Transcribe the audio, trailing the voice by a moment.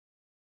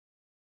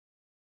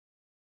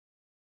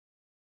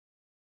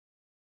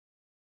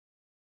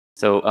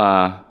So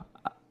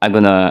I'm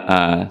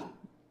gonna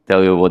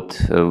tell you what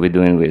we're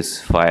doing with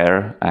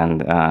FHIR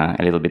and a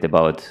little bit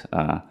about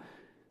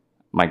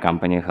my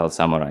company, Health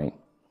Samurai.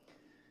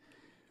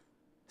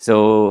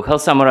 So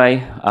Health Samurai,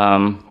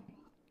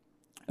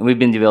 we've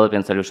been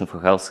developing a solution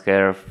for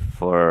healthcare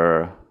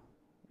for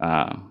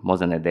more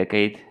than a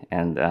decade,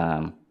 and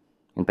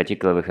in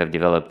particular, we have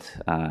developed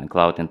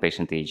cloud and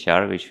patient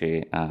EHR, which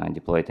we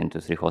deployed into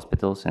 3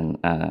 hospitals in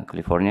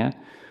California.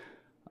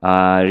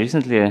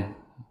 Recently,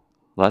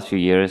 last few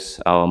years,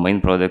 our main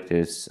product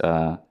is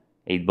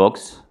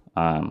Aidbox,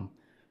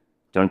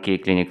 turnkey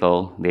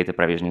clinical data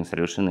provisioning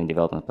solution and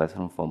development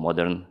platform for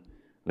modern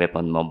web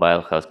and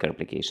mobile healthcare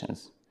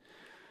applications.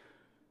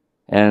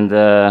 And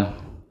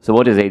so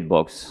what is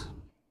Aidbox?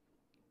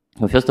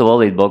 Well, first of all,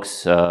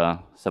 Aidbox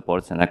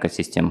supports an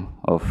ecosystem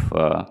of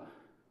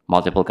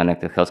multiple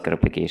connected healthcare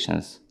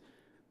applications.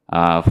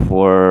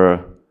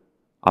 For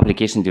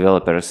application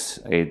developers,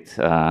 it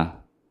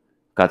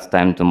cuts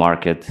time to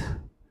market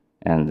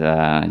and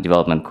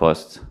development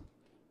cost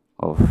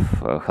of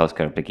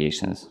healthcare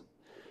applications.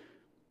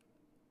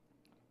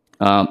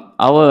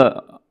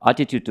 Our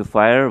attitude to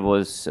FHIR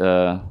was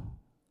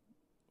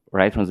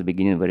right from the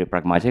beginning very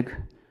pragmatic.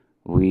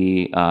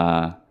 We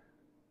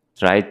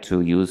tried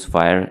to use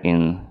FHIR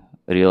in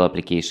real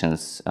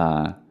applications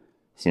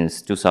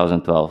since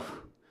 2012.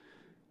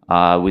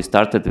 We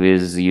started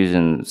with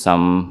using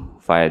some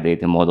FHIR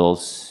data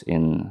models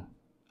in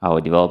our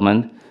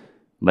development,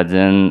 but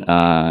then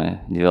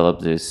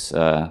developed this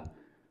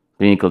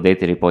clinical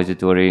data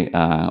repository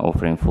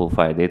offering full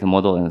FHIR data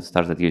model and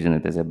started using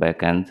it as a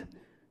backend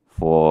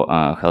for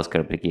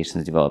healthcare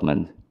applications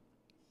development.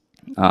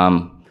 We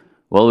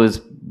always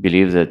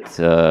believe that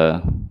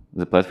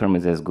the platform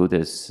is as good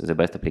as the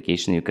best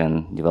application you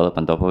can develop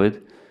on top of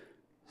it.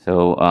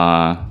 So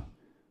I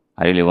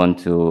really want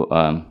to,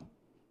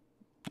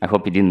 I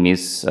hope you didn't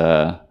miss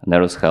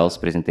Nero's Health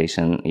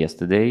presentation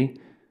yesterday.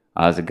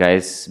 The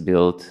guys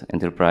built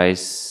enterprise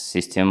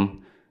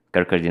system,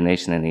 care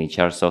coordination and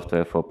HR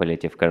software for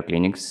palliative care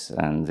clinics,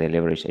 and they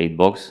leverage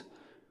Aidbox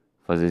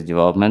for this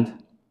development.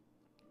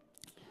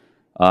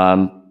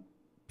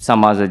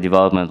 Some other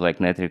development like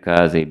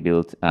Netrica, they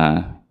built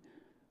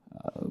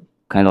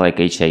kind of like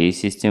HIE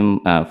system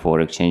for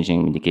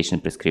exchanging medication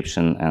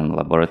prescription and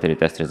laboratory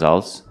test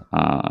results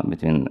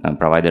between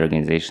provider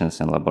organizations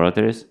and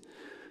laboratories.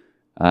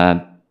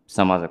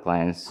 Some other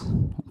clients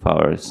of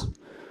ours.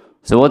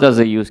 So what are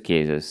the use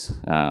cases,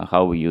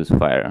 how we use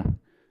FHIR?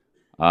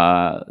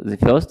 The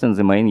first and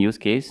the main use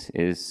case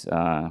is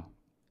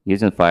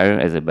using FHIR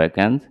as a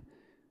backend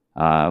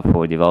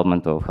for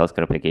development of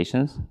healthcare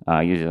applications,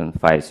 using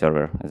FHIR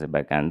server as a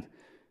backend.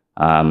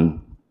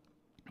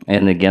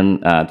 And again,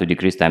 to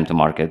decrease time to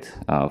market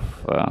of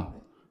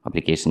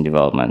application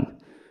development.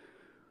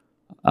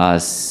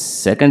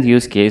 Second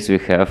use case we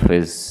have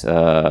is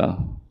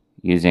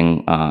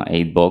using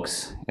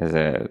Aidbox as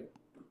a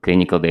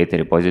clinical data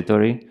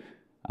repository.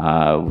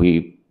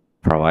 We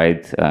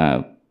provide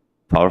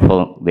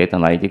powerful data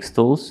analytics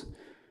tools.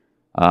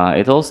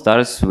 It all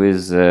starts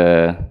with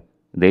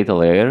data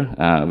layer.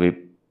 We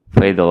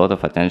paid a lot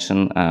of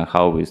attention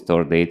how we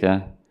store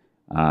data,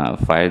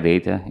 FHIR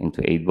data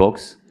into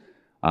Aidbox.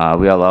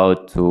 We allow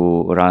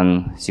to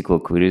run SQL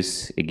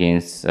queries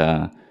against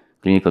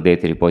clinical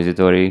data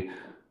repository.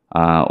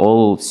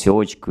 All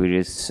search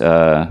queries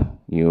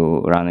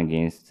you run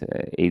against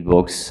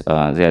Aidbox,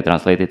 they are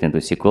translated into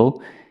SQL.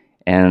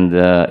 And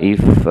if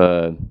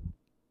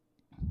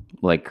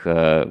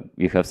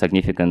you have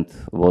significant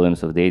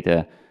volumes of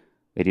data,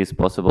 it is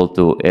possible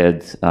to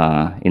add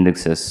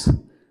indexes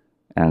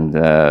and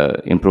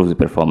improve the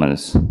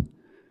performance.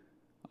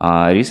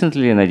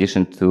 Recently, in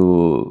addition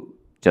to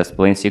just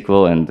plain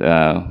SQL and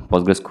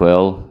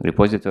PostgreSQL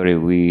repository,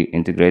 we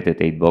integrated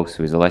Aidbox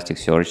with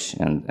Elasticsearch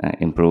and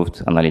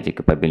improved analytic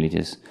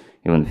capabilities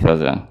even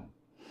further.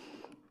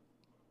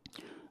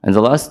 And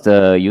the last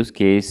use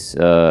case,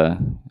 of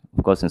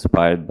course,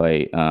 inspired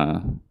by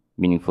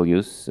meaningful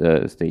use,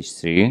 stage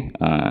 3,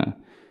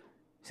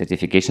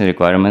 certification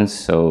requirements.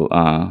 So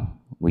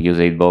we use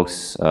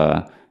Aidbox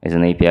as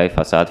an API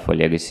facade for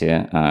legacy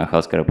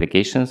healthcare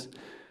applications.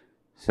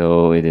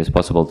 So it is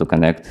possible to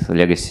connect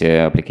legacy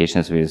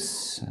applications with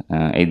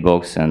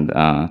Aidbox and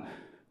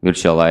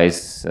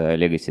virtualize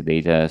legacy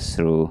data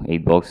through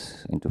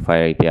Aidbox into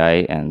FHIR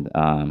API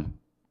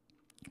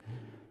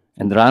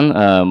and run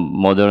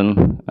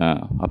modern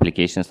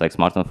applications like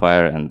Smart on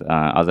FHIR and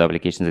other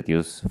applications that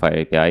use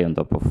FHIR API on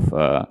top of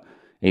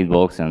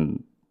Aidbox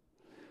and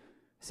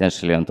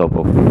essentially on top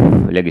of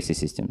legacy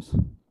systems.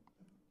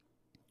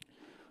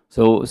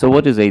 So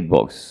what is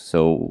Aidbox?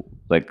 So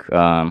like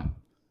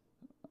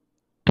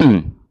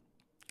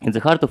in the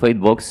heart of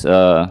Aidbox,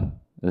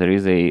 there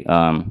is a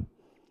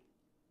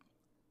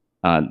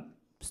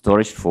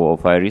storage for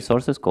FHIR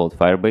resources called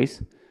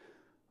Firebase.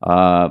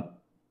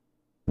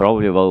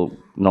 Probably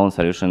well-known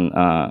solution,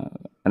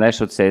 and I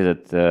should say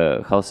that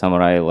Health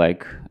Samurai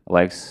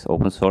likes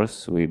open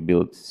source. We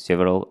built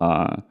several,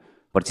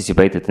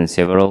 participated in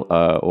several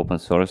open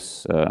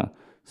source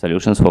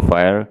solutions for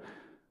FHIR.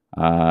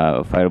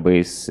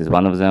 Firebase is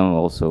one of them.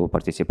 Also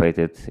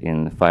participated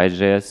in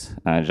FHIR.js,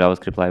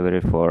 JavaScript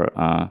library for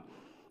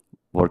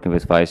working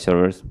with FHIR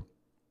servers.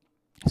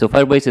 So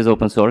Firebase is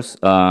open source.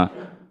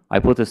 I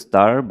put a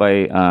star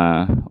by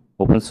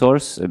open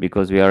source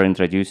because we are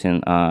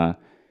introducing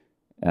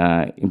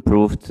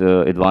improved,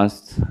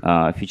 advanced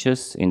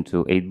features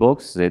into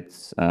Aidbox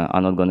that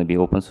are not going to be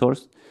open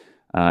source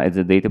at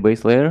the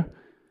database layer.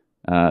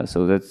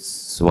 So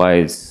that's why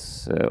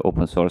it's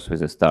open source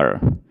with a star.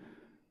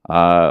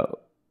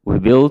 We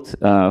built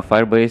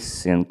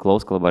Firebase in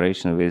close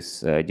collaboration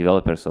with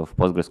developers of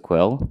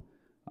PostgreSQL,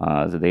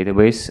 the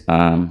database,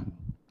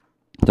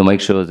 to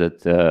make sure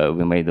that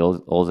we made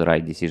all the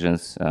right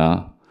decisions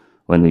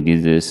when we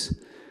did this.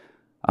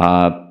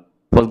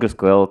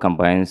 PostgreSQL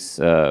combines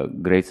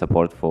great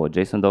support for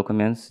JSON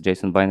documents,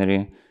 JSON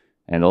binary,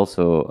 and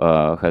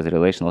also has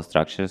relational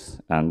structures,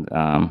 and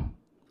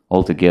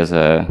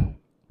altogether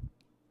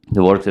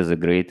the works is a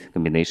great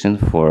combination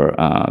for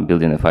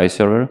building a FHIR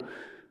server.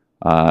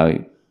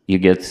 You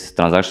get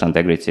transaction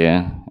integrity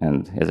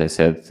and, as I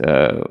said,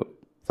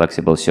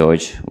 flexible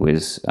search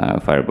with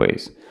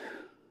Firebase.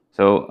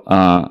 So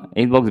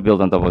Aidbox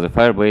built on top of the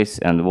Firebase,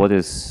 and what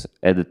is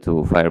added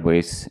to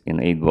Firebase in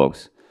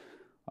Aidbox?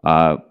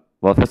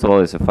 Well, first of all,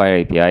 it's a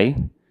FHIR API.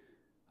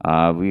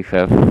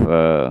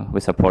 We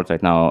support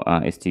right now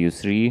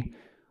STU3.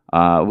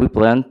 We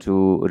plan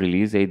to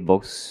release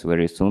Aidbox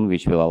very soon,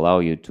 which will allow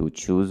you to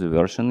choose the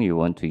version you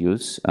want to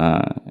use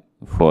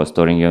for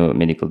storing your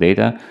medical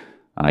data,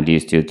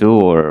 DSTU2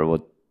 or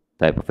what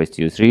type of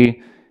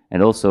STU3,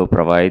 and also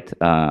provide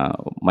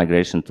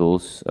migration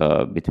tools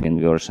between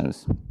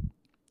versions.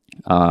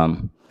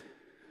 The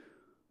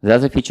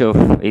other feature of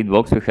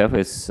Aidbox we have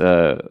is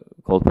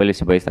called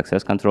policy-based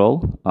access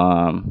control.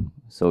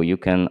 So you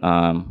can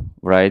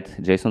write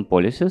JSON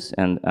policies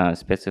and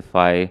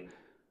specify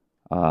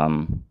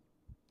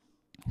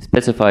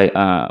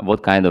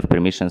what kind of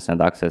permissions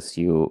and access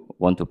you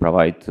want to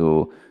provide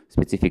to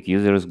specific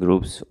users,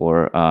 groups,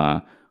 or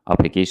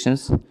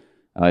applications.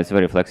 It's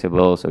very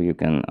flexible, so you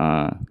can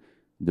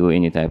do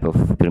any type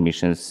of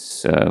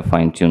permissions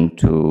fine-tuned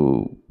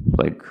to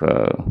like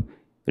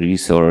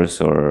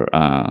resource or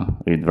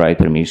read-write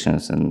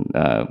permissions, and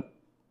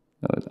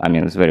I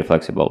mean, it's very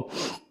flexible.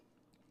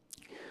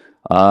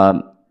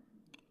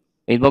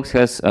 Aidbox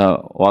has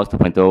OAuth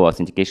 2.0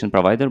 authentication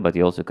provider, but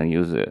you also can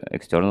use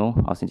external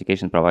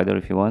authentication provider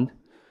if you want.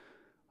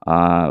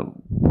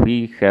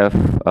 We have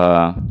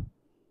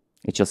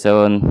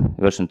HL7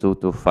 version 2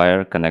 to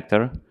FHIR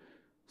connector,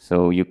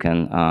 so you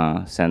can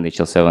send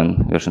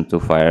HL7 version 2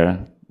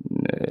 FHIR,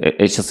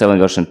 HL7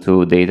 version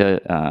 2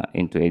 data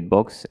into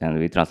Aidbox, and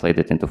we translate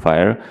it into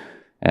FHIR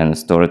and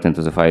store it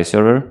into the FHIR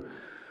server.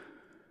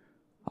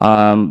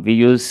 We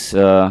use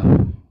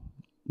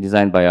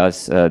designed by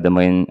us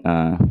domain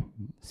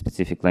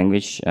specific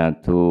language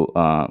to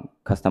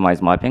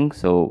customize mapping.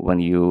 So when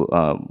you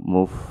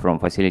move from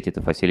facility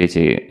to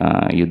facility,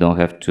 you don't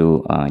have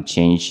to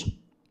change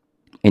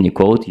any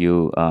code.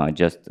 You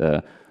just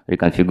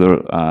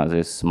reconfigure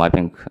this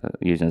mapping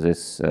using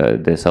this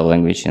DSL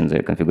language in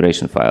the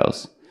configuration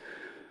files.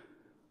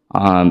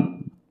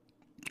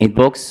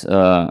 Aidbox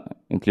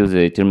includes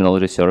a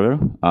terminology server.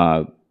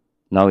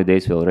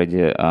 Nowadays, we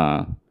already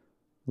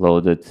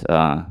loaded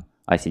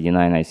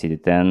ICD-9,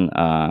 ICD-10,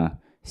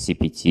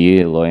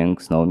 CPT, Loing,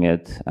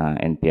 SNOMED,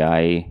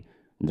 NPI,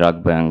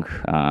 Drug Bank,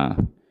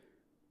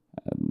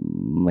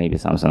 maybe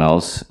something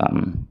else,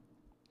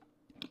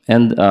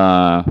 and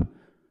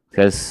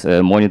has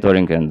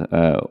monitoring and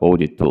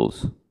audit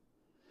tools.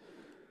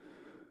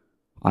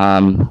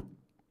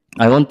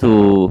 I want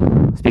to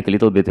speak a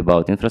little bit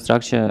about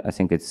infrastructure. I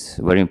think it's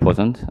very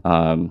important.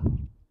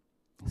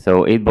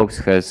 So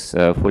Aidbox has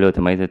fully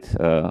automated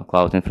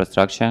cloud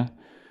infrastructure.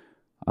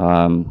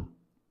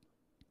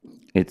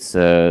 It's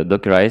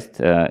Dockerized.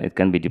 It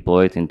can be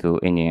deployed into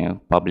any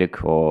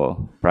public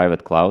or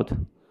private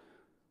cloud.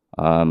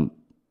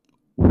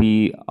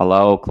 We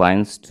allow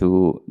clients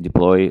to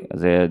deploy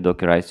their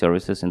Dockerized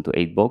services into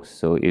Aidbox.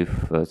 So if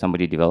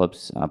somebody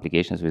develops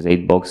applications with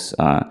Aidbox,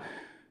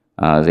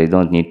 they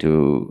don't need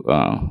to,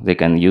 they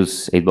can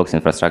use Aidbox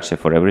infrastructure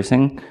for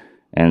everything,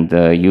 and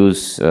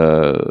use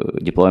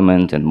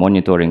deployment and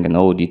monitoring and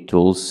audit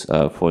tools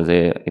for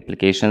their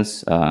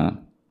applications,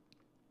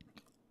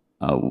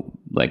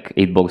 like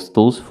Aidbox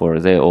tools for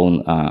their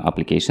own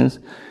applications.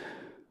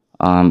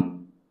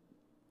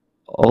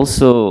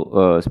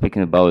 Also,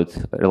 speaking about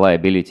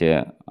reliability,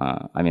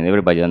 I mean,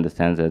 everybody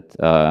understands that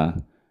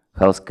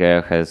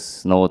healthcare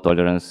has no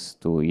tolerance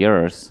to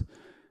errors,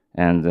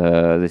 and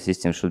the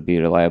system should be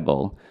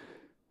reliable.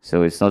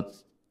 So it's not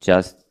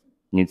just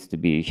needs to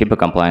be HIPAA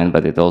compliant,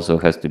 but it also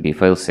has to be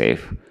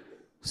fail-safe.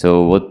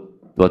 So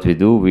what we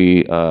do,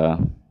 we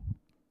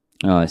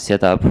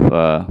set up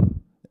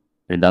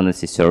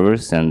redundancy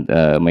servers and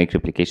make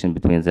replication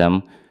between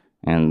them,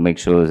 and make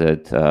sure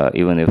that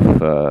even if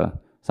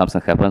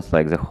something happens,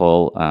 like the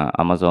whole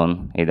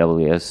Amazon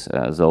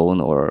AWS zone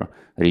or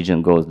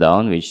region goes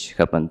down, which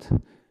happened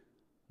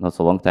not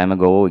so long time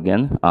ago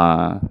again,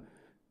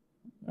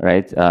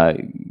 right?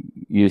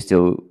 You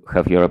still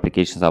have your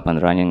applications up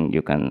and running.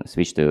 You can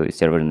switch to a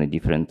server in a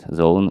different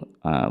zone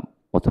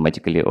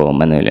automatically or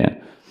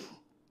manually.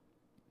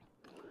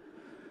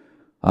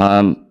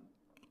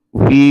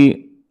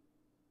 We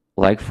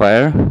like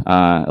FHIR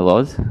a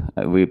lot.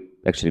 We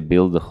actually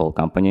build the whole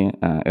company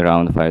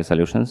around FHIR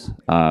solutions.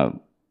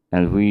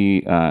 And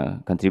we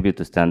contribute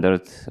to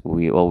standards.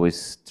 We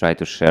always try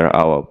to share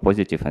our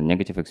positive and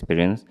negative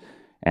experience,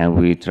 and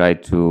we try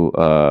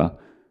to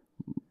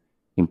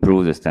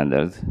improve the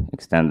standard,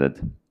 extend it.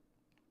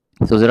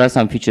 So there are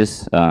some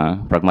features,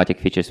 pragmatic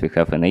features we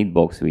have in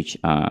Aidbox, which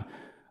are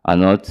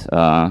not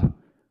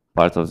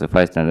part of the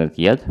FHIR standard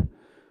yet.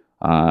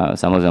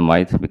 Some of them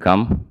might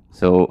become.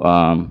 So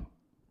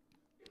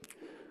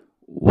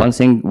one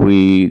thing,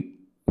 we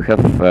have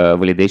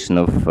validation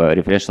of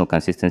referential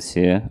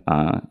consistency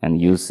and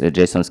use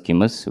JSON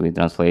schemas. We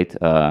translate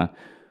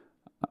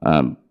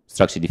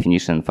structure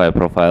definition FHIR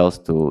profiles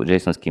to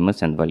JSON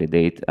schemas and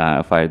validate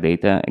FHIR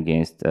data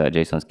against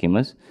JSON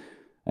schemas.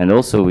 And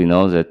also we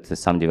know that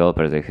some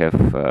developers, they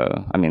have,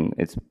 I mean,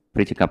 it's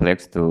pretty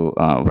complex to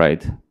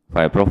write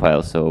FHIR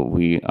profiles, so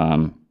we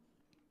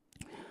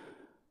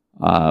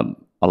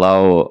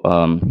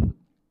allow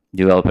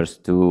developers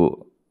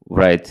to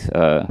write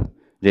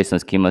JSON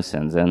schemas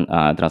and then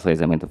translate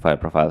them into FHIR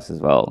profiles as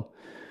well.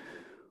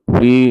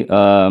 We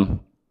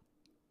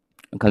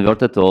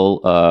converted all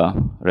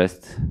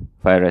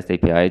FHIR REST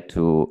API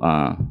to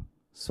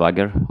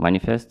Swagger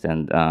manifest,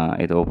 and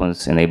it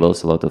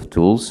enables a lot of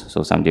tools.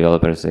 So some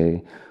developers,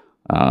 they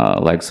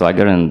like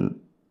Swagger, and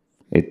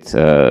it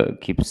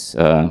keeps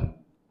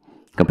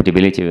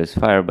compatibility with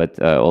FHIR, but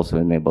also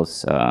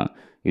enables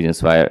using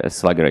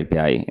Swagger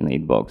API in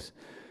Aidbox.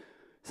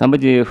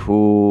 Somebody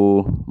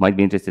who might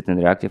be interested in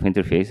reactive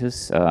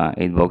interfaces,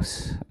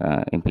 Aidbox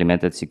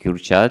implemented secure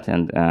chat,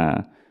 and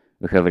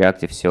we have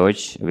reactive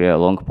search via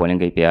long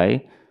polling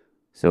API.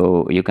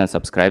 So you can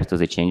subscribe to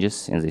the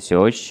changes in the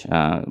search.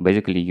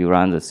 Basically, you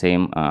run the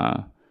same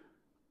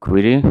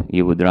query.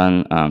 You would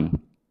run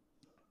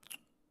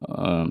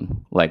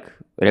like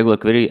regular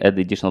query, add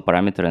the additional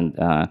parameter, and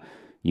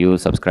you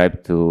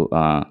subscribe to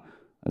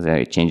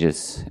the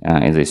changes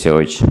in the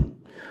search.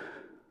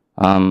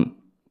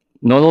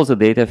 Not all the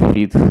data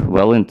fit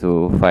well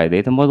into FHIR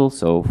data model,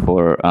 so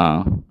for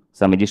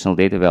some additional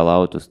data, we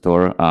allow to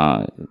store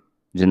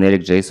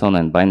generic JSON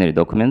and binary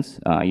documents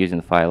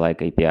using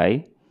FHIR-like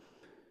API.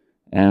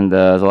 And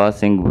the last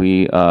thing,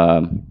 we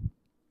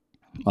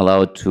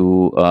allow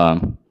to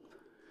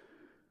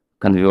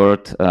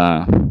convert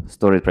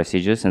storage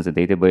procedures in the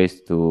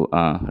database to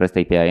REST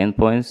API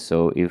endpoints.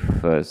 So if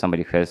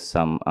somebody has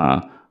some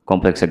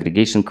complex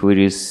aggregation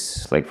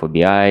queries, like for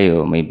BI,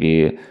 or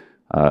maybe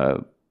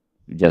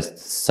just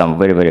some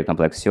very, very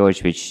complex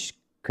search which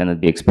cannot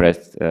be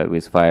expressed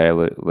with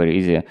FHIR very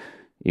easy,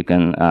 you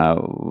can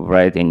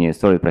write any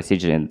storage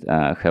procedure and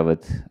have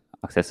it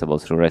accessible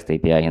through REST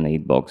API in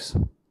Aidbox.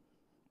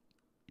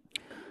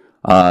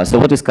 So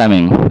what is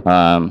coming?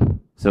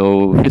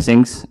 So a few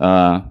things.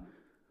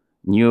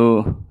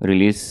 New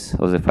release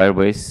of the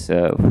Firebase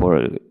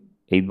for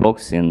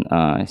Aidbox in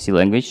C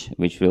language,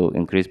 which will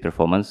increase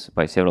performance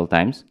by several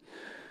times.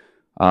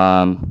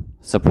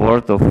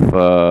 Support of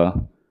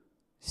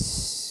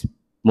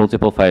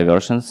multiple FHIR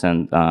versions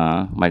and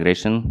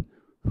migration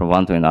from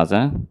one to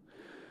another.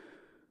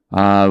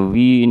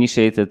 We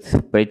initiated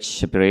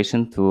patch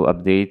operation to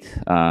update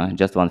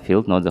just one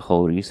field, not the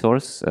whole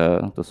resource,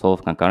 to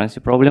solve concurrency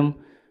problem.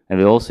 And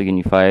we also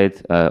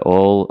unified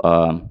all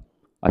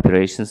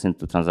operations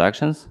into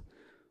transactions.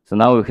 So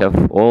now we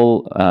have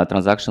all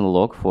transaction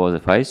log for the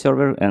FHIR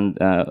server, and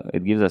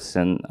it gives us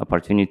an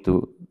opportunity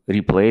to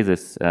replay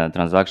this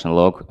transaction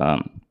log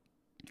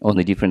on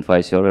a different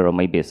FHIR server, or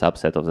maybe a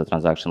subset of the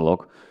transaction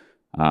log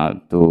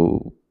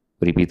to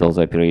repeat all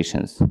the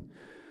operations.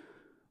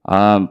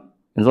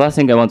 And the last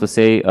thing I want to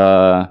say,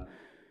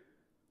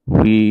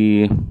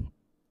 we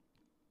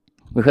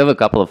have a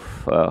couple of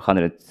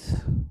hundred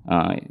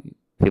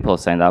people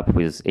signed up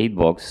with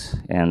Aidbox,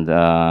 and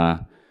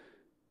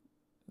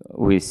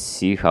we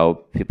see how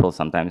people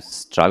sometimes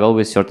struggle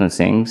with certain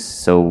things.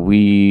 So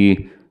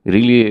we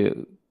really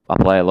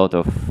apply a lot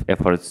of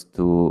efforts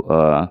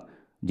to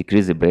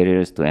decrease the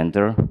barriers to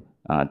enter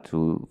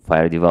to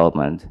FHIR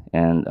development.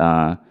 And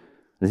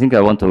the thing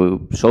I want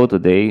to show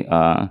today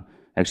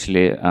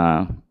actually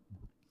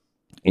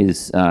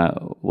is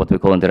what we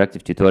call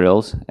interactive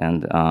tutorials,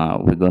 and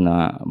we're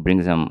gonna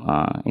bring them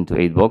into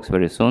Aidbox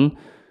very soon.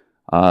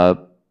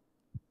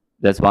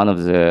 That's one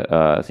of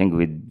the things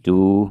we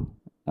do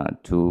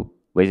to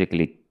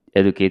basically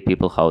educate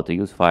people how to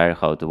use FHIR,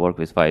 how to work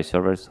with FHIR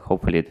servers.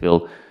 Hopefully it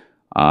will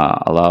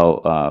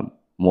allow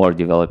more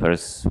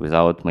developers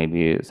without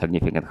maybe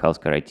significant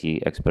healthcare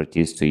IT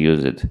expertise to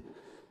use it.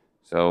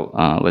 So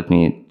let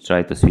me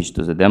try to switch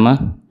to the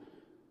demo.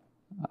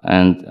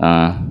 And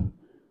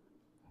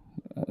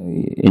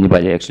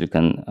anybody actually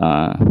can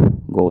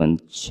go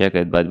and check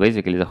it. But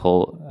basically the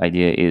whole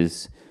idea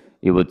is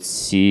you would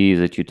see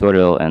the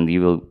tutorial and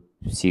you will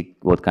see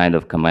what kind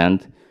of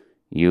command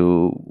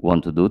you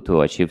want to do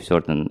to achieve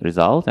certain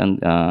result, and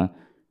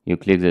you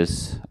click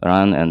this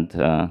run, and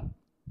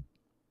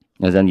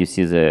then you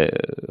see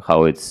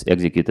how it's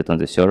executed on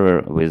the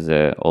server with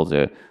all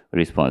the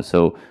response.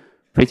 So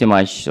pretty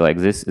much like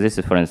this is,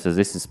 for instance,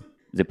 this is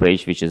the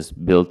page which is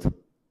built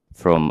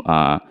from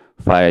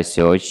FHIR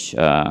search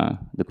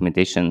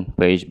documentation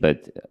page,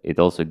 but it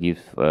also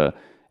gives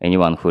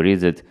anyone who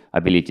reads it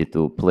ability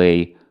to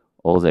play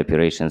all the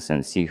operations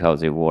and see how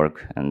they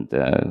work, and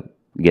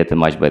get a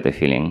much better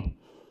feeling.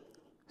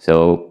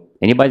 So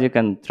anybody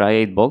can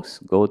try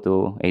Aidbox. Go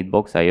to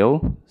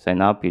aidbox.io,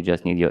 sign up. You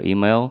just need your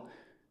email,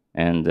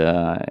 and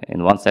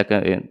in 1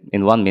 second,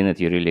 in 1 minute,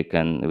 you really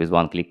can, with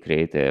one click,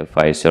 create a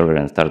FHIR server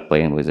and start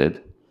playing with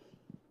it.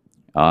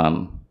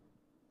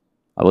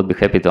 I would be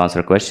happy to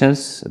answer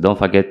questions. Don't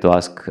forget to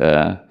ask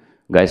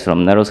guys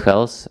from Neros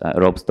Health,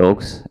 Rob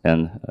Stokes,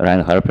 and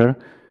Ryan Harper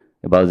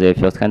about their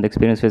first-hand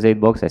experience with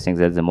Aidbox. I think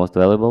that's the most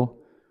valuable.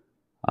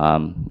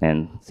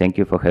 And thank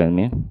you for having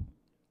me.